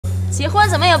结婚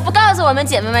怎么也不告诉我们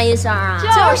姐妹们一声啊？就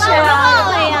是啊，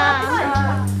对呀。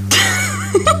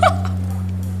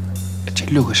这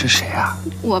6个是谁啊？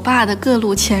我爸的各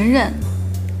路前任，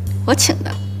我请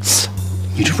的。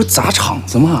你这不是砸场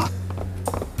子吗？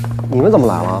你们怎么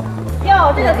来了？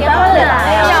哟，这个结婚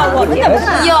来呀！我们怎么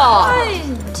来？哟，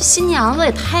这新娘子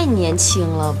也太年轻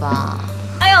了吧！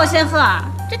哎呦，仙鹤，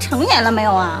这成年了没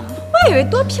有啊？我以为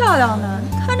多漂亮呢，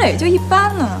看着也就一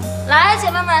般呢。来，姐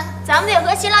妹们，咱们得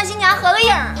和新郎新娘合个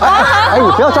影。哎，你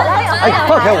不要叫，哎，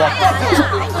放开我！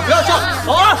不要叫，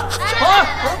保安，保安，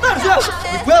带出去！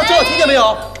你不要叫，听见没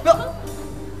有？不要。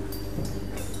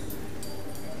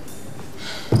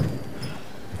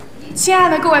亲爱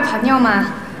的各位朋友们，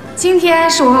今天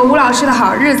是我和吴老师的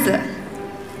好日子，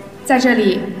在这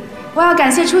里，我要感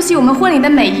谢出席我们婚礼的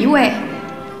每一位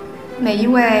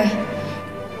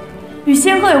与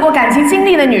仙鹤有过感情经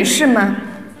历的女士们。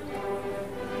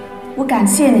我感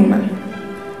谢你们，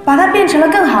把它变成了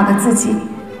更好的自己，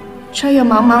穿越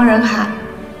茫茫人海，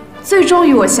最终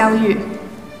与我相遇。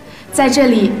在这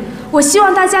里，我希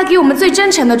望大家给我们最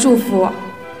真诚的祝福。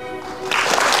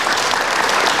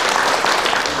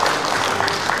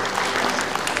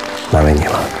难为你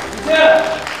了。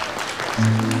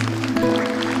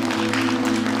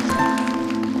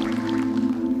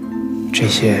这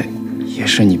些也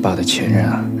是你爸的前任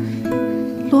啊？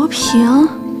罗平，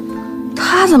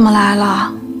他怎么来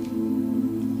了？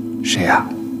谁呀？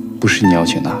不是你邀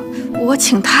请的？我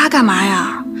请他干嘛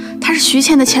呀？他是徐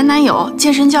倩的前男友，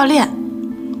健身教练。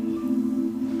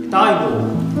你答应过我，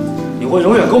你会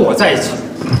永远跟我在一起。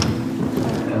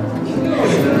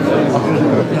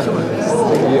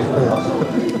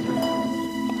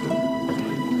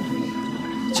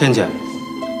倩倩，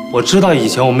我知道以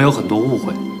前我们有很多误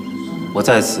会，我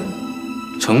在此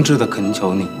诚挚地恳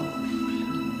求你，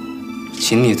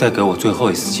请你再给我最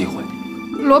后一次机会。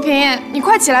罗平，你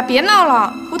快起来，别闹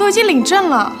了，我都已经领证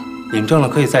了。领证了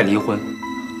可以再离婚。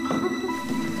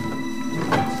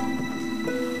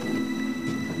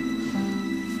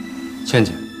倩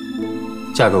倩，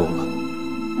嫁给我吧。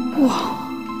哇！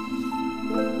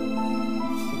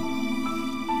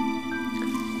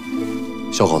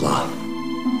小伙子，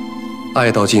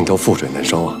爱到尽头，覆水难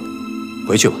收啊！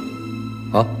回去吧，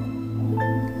啊！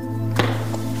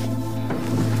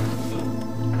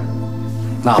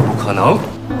那不可能！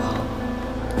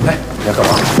哎，你要干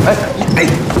嘛？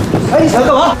你想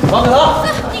干嘛？放开他！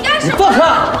你干什么？你放开！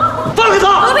放开他！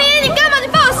罗平，你干嘛？你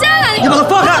放我下来！你把他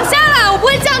放开！放我下来！我不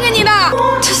会嫁给你的。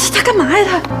他干嘛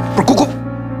呀？他不是，滚！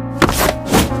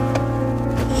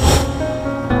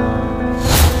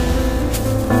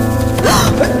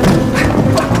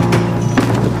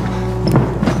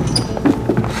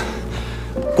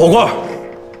果果，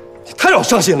你太让我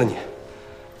伤心了你！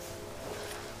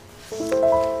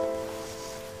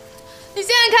你现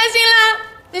在开心了？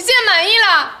你现在满意了？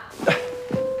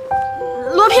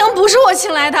罗平不是我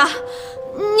请来的，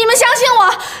你们相信我，罗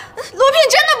平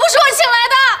真的不是我请来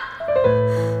的。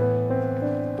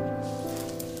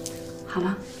好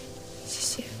了，谢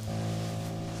谢。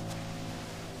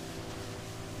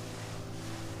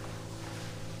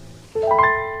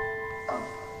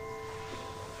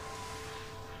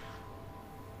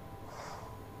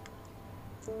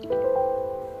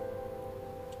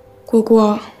果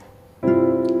果，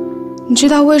你知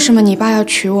道为什么你爸要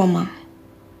娶我吗？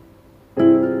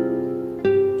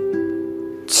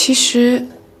其实，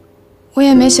我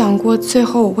也没想过最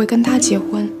后我会跟他结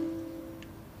婚。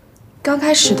刚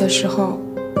开始的时候，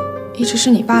一直是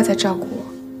你爸在照顾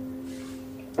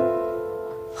我。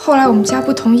后来我们家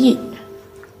不同意，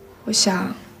我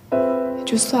想也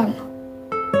就算了。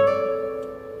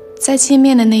在见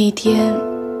面的那一天，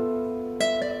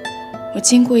我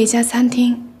经过一家餐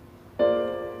厅，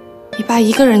你爸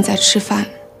一个人在吃饭，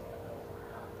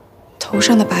头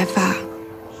上的白发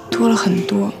多了很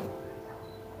多。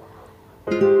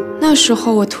那时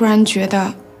候我突然觉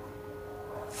得，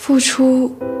付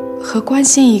出和关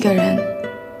心一个人，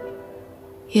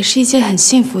也是一件很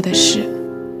幸福的事。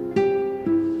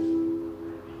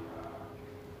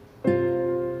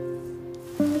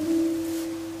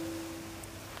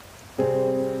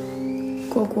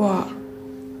果果，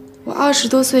我20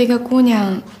多岁一个姑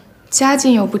娘，家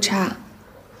境又不差，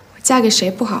我嫁给谁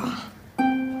不好啊？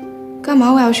干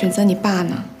嘛我要选择你爸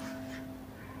呢？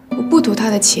我不图他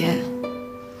的钱，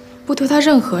不图他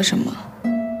任何什么，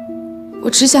我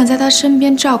只想在他身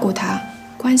边照顾他，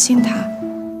关心他。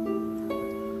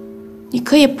你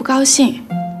可以不高兴，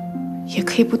也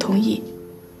可以不同意，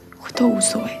我都无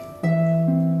所谓。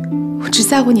我只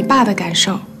在乎你爸的感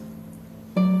受。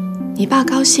你爸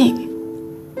高兴，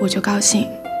我就高兴；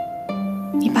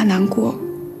你爸难过，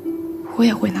我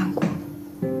也会难过。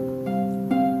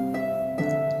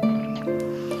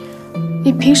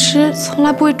你平时从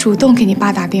来不会主动给你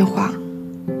爸打电话，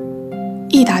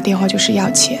一打电话就是要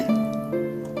钱。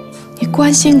你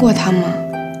关心过他吗？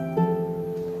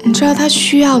你知道他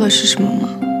需要的是什么吗？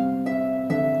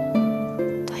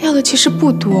他要的其实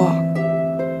不多，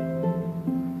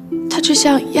他只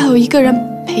想要有一个人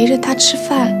陪着他吃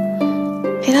饭，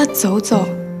陪他走走，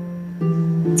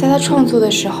在他创作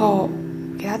的时候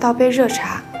给他倒杯热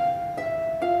茶。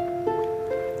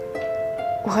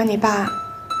我和你爸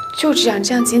就这样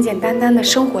简简单单的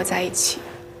生活在一起。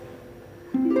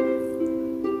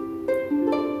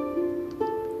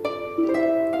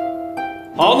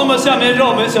好，那么下面让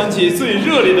我们响起最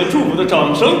热烈的祝福的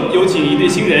掌声，有请一对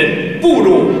新人步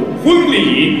入婚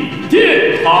礼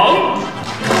殿堂。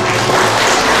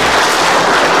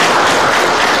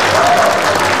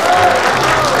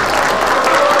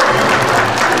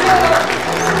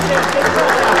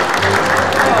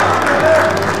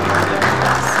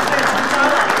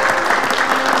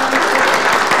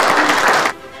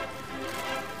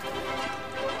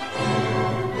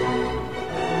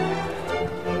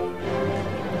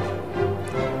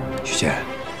徐姐，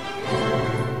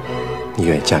你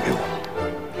愿意嫁给我吗？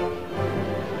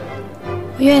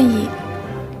我愿意。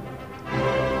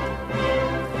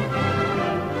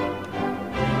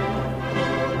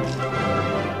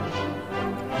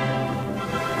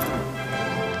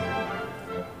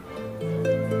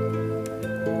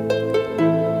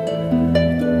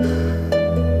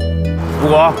吴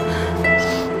果，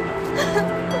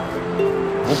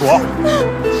吴果，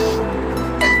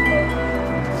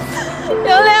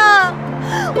刘亮，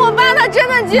我爸他真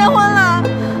的结婚了，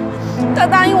他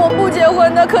答应我不结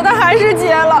婚的，可他还是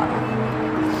结了。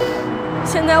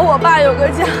现在我爸有个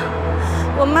家，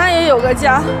我妈也有个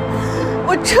家，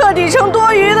我彻底成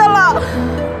多余的了。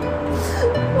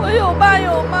我有爸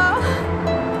有妈，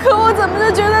可我怎么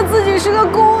就觉得自己是个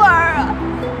孤儿啊？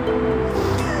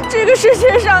这个世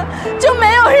界上就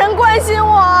没有人关心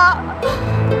我。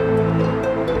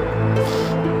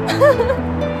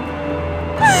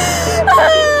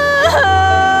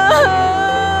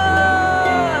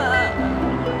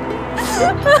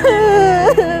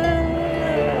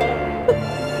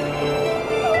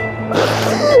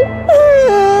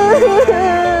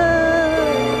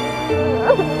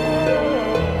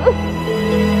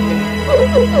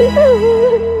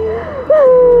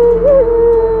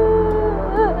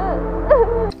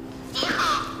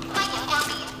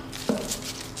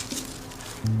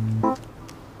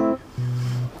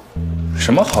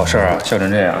什么好事啊？笑成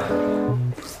这样！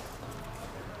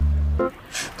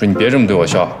不是你别这么对我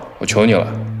笑，我求你了。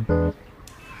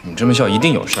你这么笑一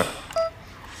定有事儿。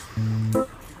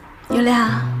刘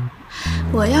亮，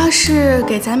我要是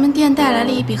给咱们店带来了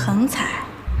一笔横财，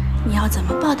你要怎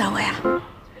么报答我呀？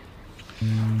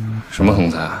什么横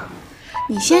财啊？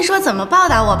你先说怎么报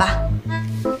答我吧。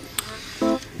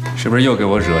是不是又给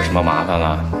我惹什么麻烦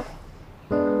了？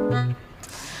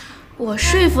我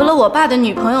说服了我爸的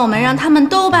女朋友们，让他们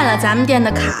都办了咱们店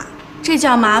的卡，这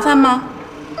叫麻烦吗？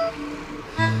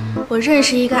我认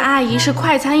识一个阿姨是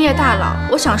快餐业大佬，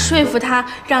我想说服她，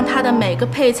让她的每个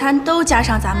配餐都加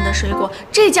上咱们的水果，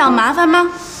这叫麻烦吗？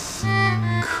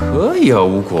可以啊，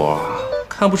吴果，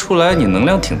看不出来你能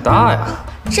量挺大呀。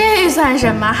这算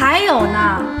什么？还有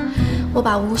呢，我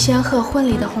把吴仙鹤婚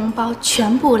礼的红包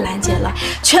全部拦截了，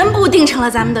全部订成了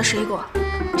咱们的水果，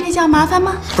这叫麻烦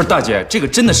吗？不是大姐，这个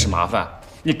真的是麻烦，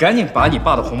你赶紧把你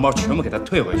爸的红包全部给他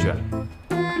退回去。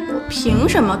我凭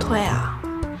什么退啊？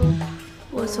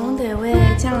我总得为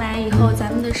将来以后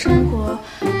咱们的生活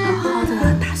好好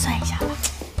的打算一下吧。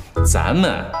咱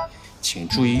们，请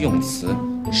注意用词，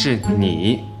是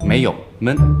你没有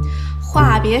们。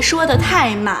话别说得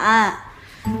太满。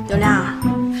刘亮，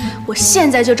我现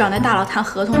在就找那大佬谈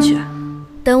合同去。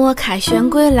等我凯旋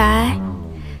归来，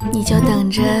你就等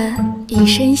着以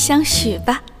身相许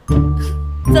吧。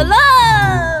走了。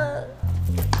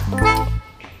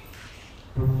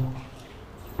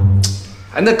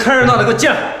哎，那看热闹的给我进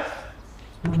来！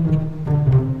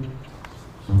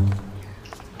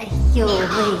哎呦喂，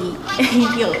哎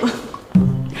呦，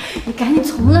你赶紧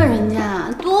从了人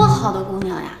家，多好的姑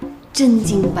娘呀，真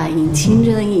金白银，情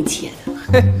真意切的。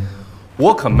嘿，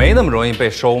我可没那么容易被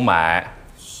收买。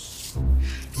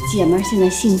姐们儿现在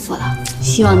幸福了，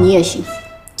希望你也幸福，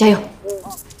加油！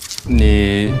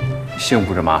你幸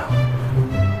福什么？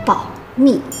保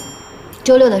密，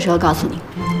周六的时候告诉你。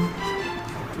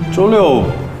周六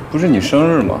不是你生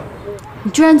日吗？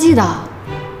你居然记得！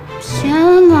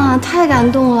天哪，太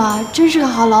感动了，真是个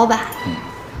好老板。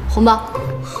红包，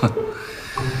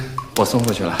我送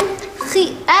过去了。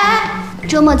嘿，哎，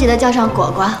周末记得叫上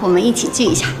果果，我们一起聚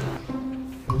一下。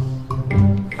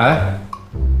哎，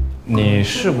你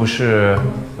是不是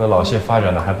和老谢发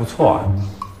展的还不错啊？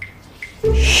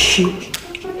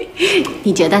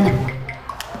你觉得呢？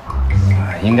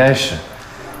应该是，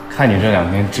看你这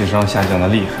2天智商下降的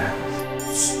厉害。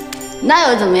那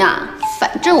又怎么样？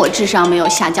反正我智商没有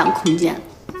下降空间。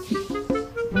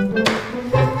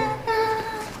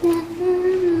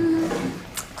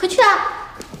快去啊！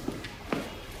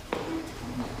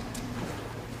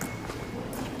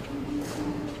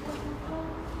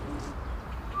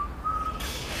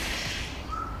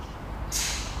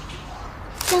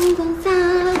阳光洒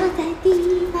在地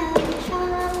板上。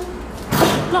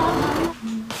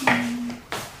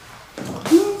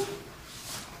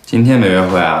今天没约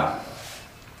会啊？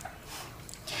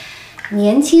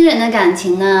年轻人的感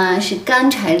情呢是干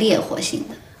柴烈火型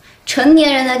的，成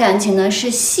年人的感情呢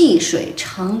是细水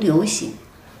长流型。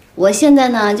我现在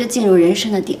呢就进入人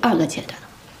生的第2个阶段。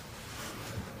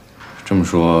这么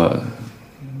说，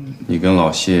你跟老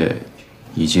谢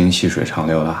已经细水长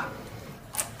流了？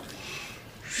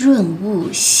润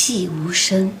物细无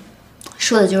声，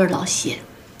说的就是老谢。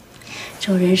这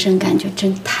种人生感觉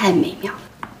真太美妙了。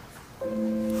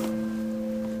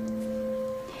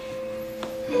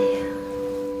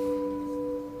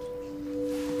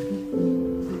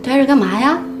待着干嘛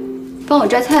呀？帮我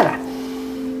摘菜吧。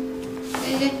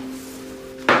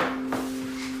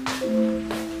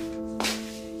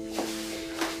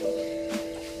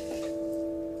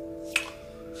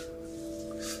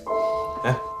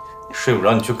哎，你睡不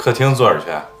着，你去客厅坐着去，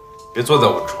别坐在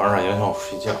我床上，影响我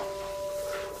睡觉。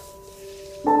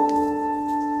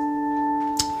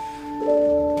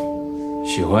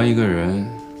喜欢一个人，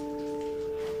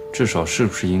至少是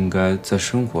不是应该在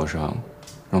生活上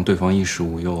让对方衣食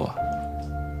无忧啊？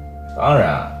当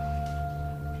然。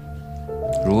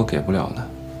如果给不了呢？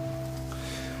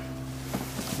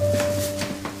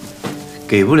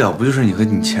给不了不就是你和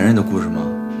你前任的故事吗？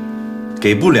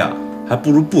给不了，还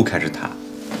不如不开始谈，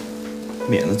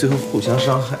免得最后互相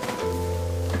伤害。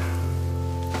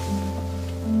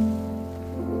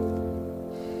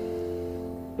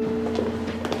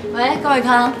喂，高伟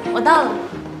康，我到了。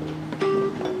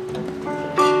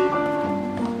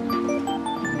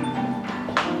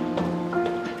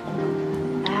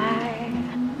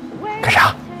干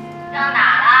啥？到哪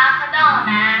了？快到了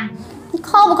没？你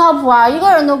靠不靠谱啊？一个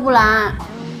人都不来。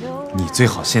你最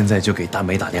好现在就给大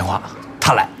梅打电话，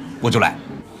她来我就来。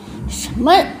什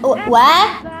么？喂？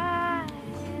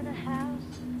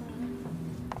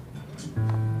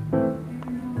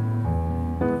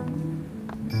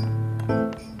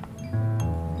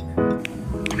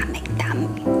大梅。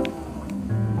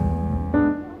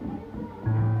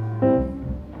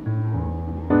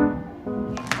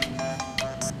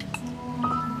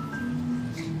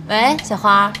喂，小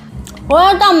花。我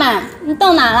要到满，你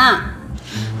到哪啦？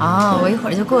啊，我一会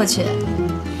儿就过去。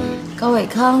高伟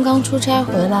康刚出差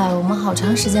回来，我们好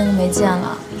长时间都没见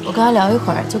了，我跟他聊一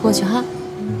会儿就过去哈。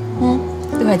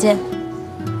一会儿见。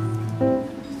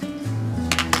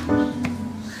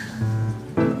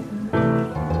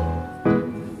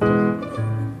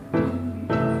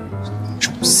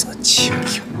重色轻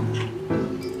友。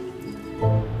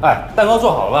哎，蛋糕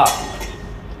做好了吧？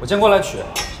我先过来取。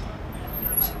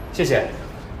谢谢。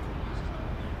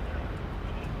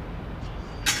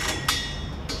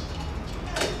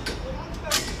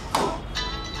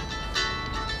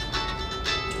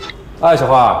哎，小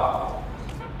花。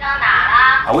到哪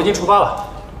了？啊，我已经出发了。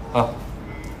啊。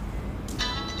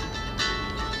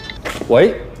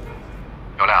喂。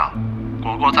小亮，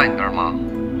果果在你那儿吗？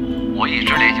我一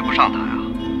直联系不上他呀。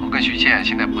我跟许倩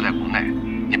现在不在国内，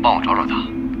你帮我找找他，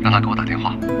让他给我打电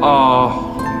话。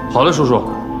哦，好的，叔叔。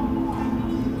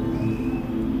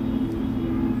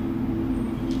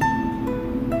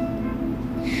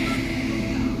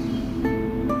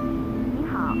您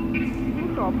好，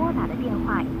您所拨打的电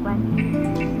话已关机。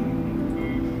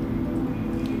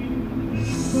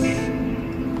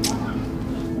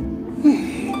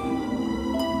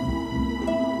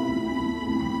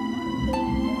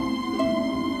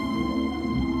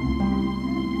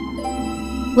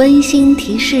温馨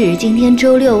提示：今天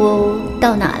周6哦，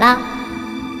到哪啦？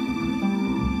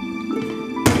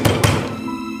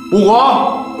吴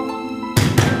果，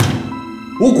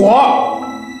吴果，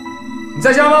你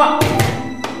在家吗？